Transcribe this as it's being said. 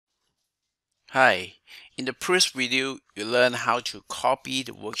Hi, in the previous video, you learned how to copy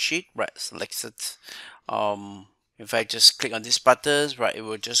the worksheet, right? Select it. If I just click on this button, right, it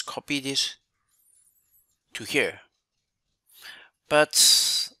will just copy this to here.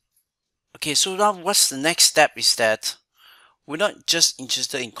 But, okay, so now what's the next step is that we're not just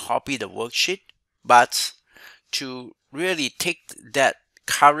interested in copy the worksheet, but to really take that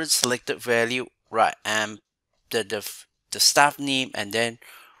current selected value, right, and the staff name, and then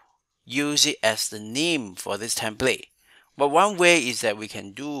use it as the name for this template. But one way is that we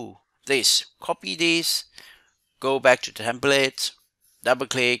can do this. Copy this, go back to the template, double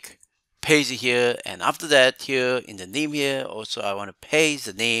click, paste it here, and after that here in the name here, also I want to paste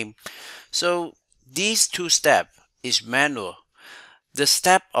the name. So these two steps is manual. The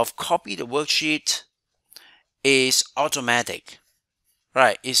step of copy the worksheet is automatic,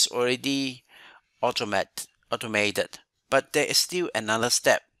 right? It's already automated. But there is still another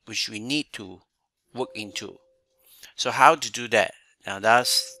step which we need to work into. So how to do that? Now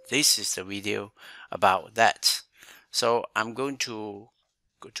this is the video about that. So I'm going to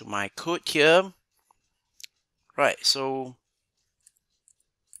go to my code here. Right, so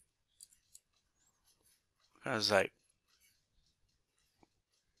I was like,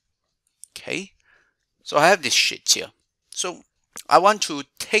 okay. So I have this sheet here. So I want to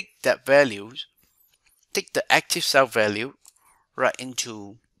take that value, take the active cell value, right,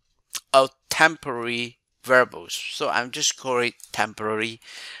 into a temporary variables. So I'm just call it temporary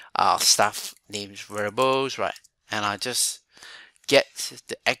staff names variables, right? And I just get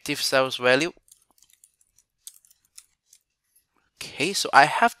the active cells value. Okay, so I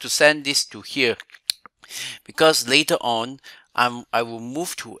have to send this to here because later on I will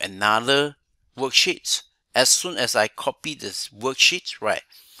move to another worksheet. As soon as I copy this worksheet, right,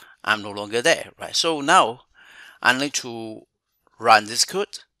 I'm no longer there, right? So now I need to run this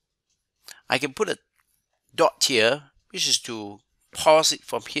code. I can put a dot here, which is to pause it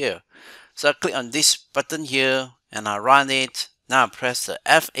from here. So I click on this button here and I run it. Now I press the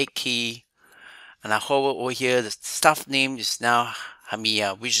F8 key and I hover over here. The staff name is now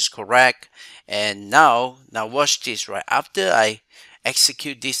Hamiya, which is correct. And now watch this, right? After I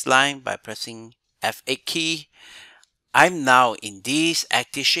execute this line by pressing F8 key, I'm now in this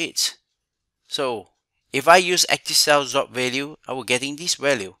active sheet. So if I use active cells dot value, I will getting this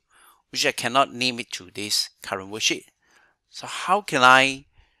value, which I cannot name it to this current worksheet. So how can I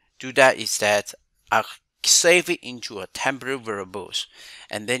do that is that I save it into a temporary variables,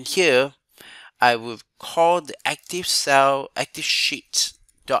 and then here I will call the active cell active sheet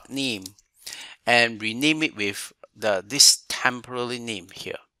dot name and rename it with this temporary name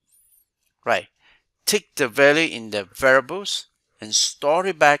here. Right. Take the value in the variables and store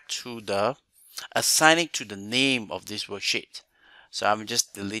it back to the assign it to the name of this worksheet. So I'm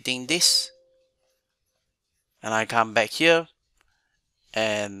just deleting this and I come back here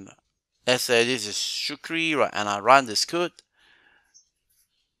and let's say this is Shukri, right, and I run this code.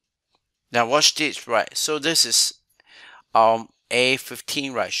 Now watch this, right? So this is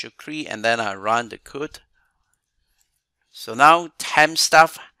A15, right, Shukri, and then I run the code. So now temp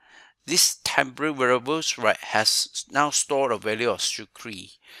stuff, this temporary variables, right, has now stored a value of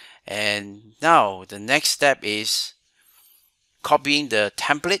Shukri. And now the next step is copying the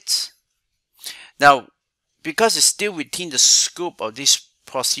templates. Now, because it's still within the scope of this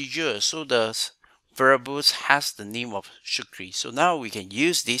procedure, so the variables has the name of Shukri. So now we can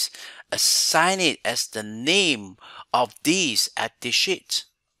use this, assign it as the name of these at the sheet.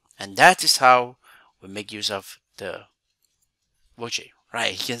 And that is how we make use of the worksheet.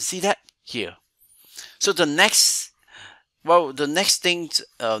 Right, you can see that here. So the next thing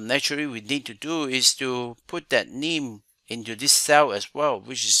naturally we need to do is to put that name into this cell as well,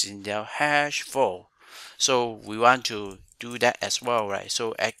 which is in the hash 4. So we want to do that as well, right?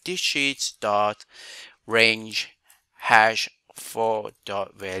 So active sheets dot range hash 4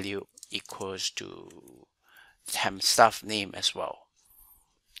 dot value equals to temp staff name as well.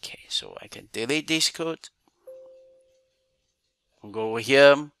 Okay, so I can delete this code. Go over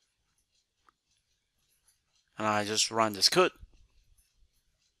here and I just run this code.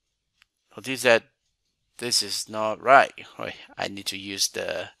 Notice that this is not right. I need to use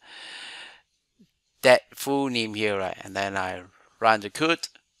that full name here, right? And then I run the code.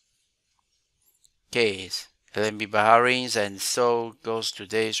 Okay, LMB Baharins, and so goes to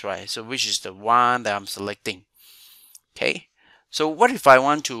this, right? So which is the one that I'm selecting. Okay, so what if I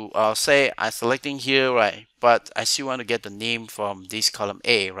want to say I'm selecting here, right? But I still want to get the name from this column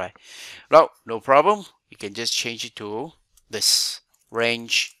A, right? Well, no problem. You can just change it to this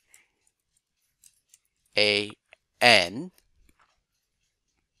range AN.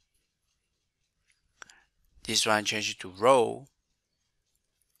 This one change it to row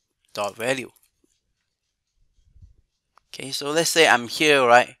dot value. Okay, so let's say I'm here,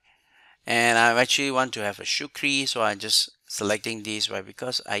 right? And I actually want to have a shoe key, so I'm just selecting this, right?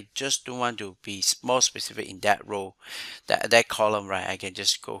 Because I just don't want to be more specific in that row, that column, right? I can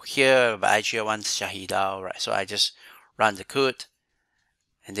just go here, but actually I want Shahida, right? So I just run the code,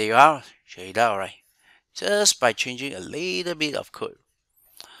 and there you are, Shahida, right? Just by changing a little bit of code.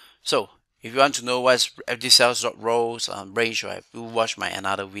 So if you want to know what's empty cells rows range, right? Do watch my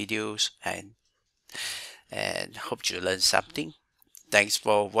another videos, and hope you learn something. Thanks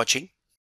for watching.